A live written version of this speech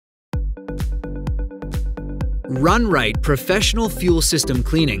Run-Rite Professional Fuel System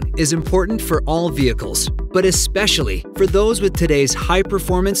Cleaning is important for all vehicles, but especially for those with today's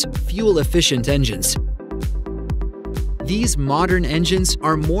high-performance, fuel-efficient engines. These modern engines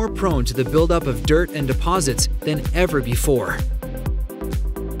are more prone to the buildup of dirt and deposits than ever before.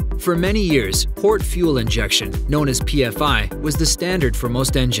 For many years, port fuel injection, known as PFI, was the standard for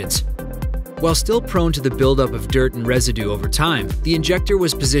most engines. While still prone to the buildup of dirt and residue over time, the injector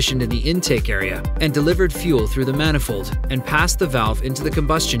was positioned in the intake area and delivered fuel through the manifold and passed the valve into the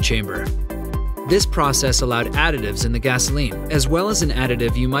combustion chamber. This process allowed additives in the gasoline, as well as an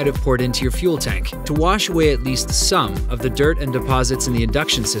additive you might have poured into your fuel tank, to wash away at least some of the dirt and deposits in the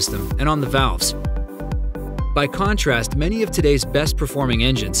induction system and on the valves. By contrast, many of today's best-performing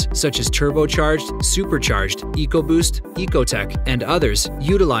engines, such as turbocharged, supercharged, EcoBoost, Ecotec, and others,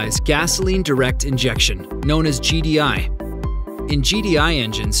 utilize gasoline direct injection, known as GDI. In GDI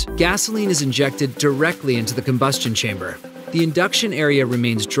engines, gasoline is injected directly into the combustion chamber. The induction area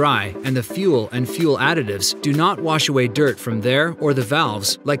remains dry, and the fuel and fuel additives do not wash away dirt from there or the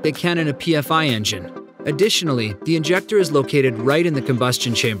valves like they can in a PFI engine. Additionally, the injector is located right in the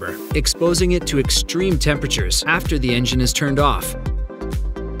combustion chamber, exposing it to extreme temperatures after the engine is turned off.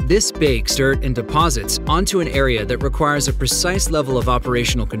 This bakes dirt and deposits onto an area that requires a precise level of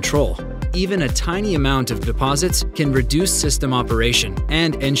operational control. Even a tiny amount of deposits can reduce system operation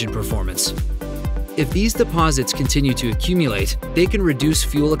and engine performance. If these deposits continue to accumulate, they can reduce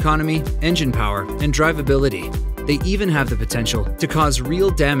fuel economy, engine power, and drivability. They even have the potential to cause real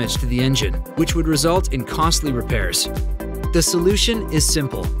damage to the engine, which would result in costly repairs. The solution is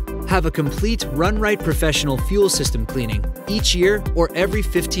simple. Have a complete Run-Rite Professional Fuel System Cleaning each year or every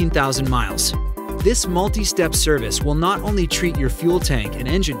 15,000 miles. This multi-step service will not only treat your fuel tank and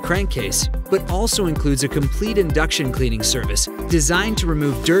engine crankcase, but also includes a complete induction cleaning service designed to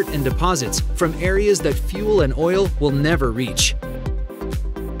remove dirt and deposits from areas that fuel and oil will never reach.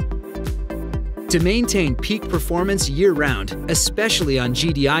 To maintain peak performance year-round, especially on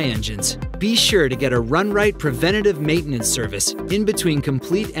GDI engines, be sure to get a Run-Rite preventative maintenance service in between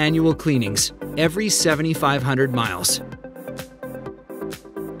complete annual cleanings every 7,500 miles.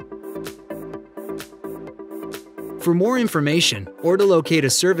 For more information or to locate a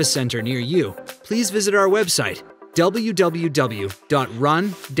service center near you, please visit our website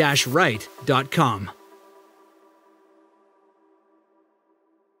www.run-rite.com.